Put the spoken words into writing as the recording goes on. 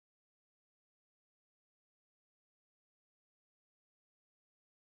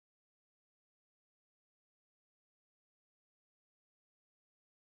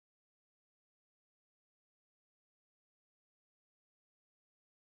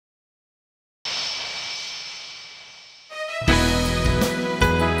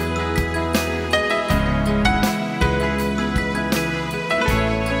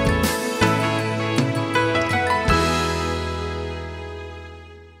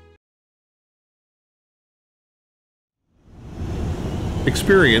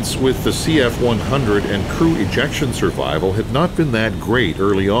Experience with the CF-100 and crew ejection survival had not been that great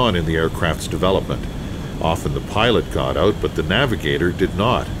early on in the aircraft's development. Often the pilot got out, but the navigator did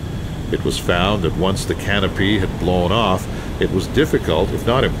not. It was found that once the canopy had blown off, it was difficult, if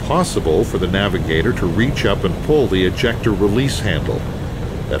not impossible, for the navigator to reach up and pull the ejector release handle.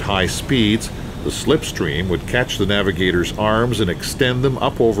 At high speeds, the slipstream would catch the navigator's arms and extend them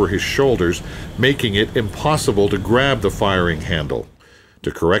up over his shoulders, making it impossible to grab the firing handle.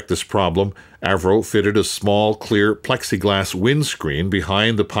 To correct this problem, Avro fitted a small, clear plexiglass windscreen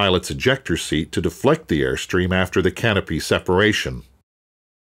behind the pilot's ejector seat to deflect the airstream after the canopy separation.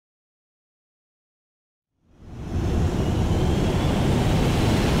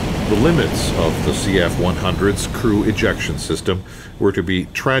 The limits of the CF-100's crew ejection system were to be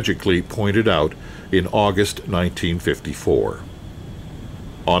tragically pointed out in August 1954.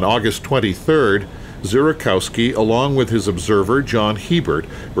 On August 23rd, Zurikowski, along with his observer John Hebert,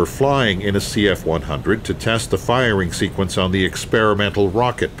 were flying in a CF-100 to test the firing sequence on the experimental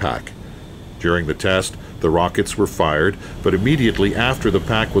rocket pack. During the test, the rockets were fired, but immediately after the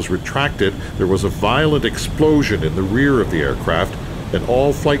pack was retracted, there was a violent explosion in the rear of the aircraft, and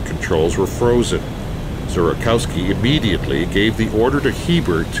all flight controls were frozen. Zurikowski immediately gave the order to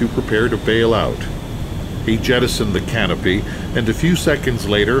Hebert to prepare to bail out. He jettisoned the canopy, and a few seconds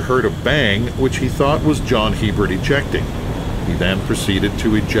later heard a bang which he thought was John Hebert ejecting. He then proceeded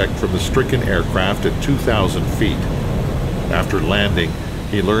to eject from the stricken aircraft at 2,000 feet. After landing,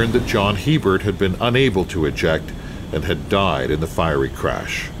 he learned that John Hebert had been unable to eject and had died in the fiery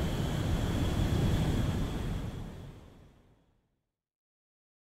crash.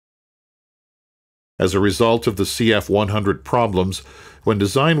 As a result of the CF-100 problems, when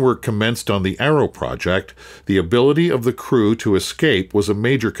design work commenced on the Arrow project, the ability of the crew to escape was a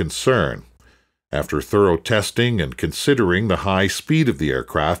major concern. After thorough testing and considering the high speed of the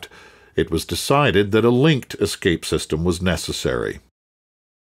aircraft, it was decided that a linked escape system was necessary.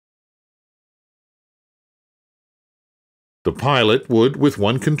 The pilot would, with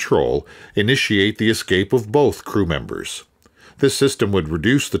one control, initiate the escape of both crew members. This system would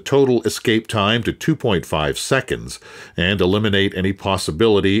reduce the total escape time to 2.5 seconds and eliminate any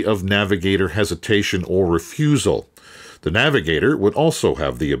possibility of navigator hesitation or refusal. The navigator would also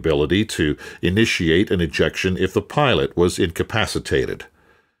have the ability to initiate an ejection if the pilot was incapacitated.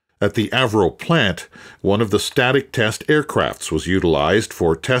 At the Avro plant, one of the static test aircrafts was utilized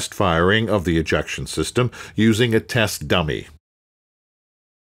for test firing of the ejection system using a test dummy.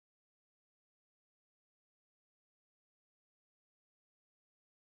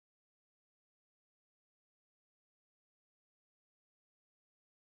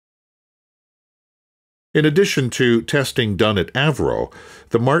 In addition to testing done at Avro,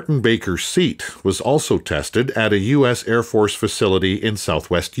 the Martin Baker seat was also tested at a U.S. Air Force facility in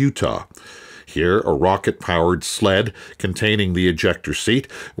southwest Utah. Here, a rocket-powered sled containing the ejector seat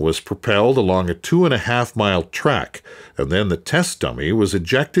was propelled along a 2.5-mile track, and then the test dummy was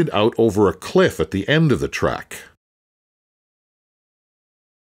ejected out over a cliff at the end of the track.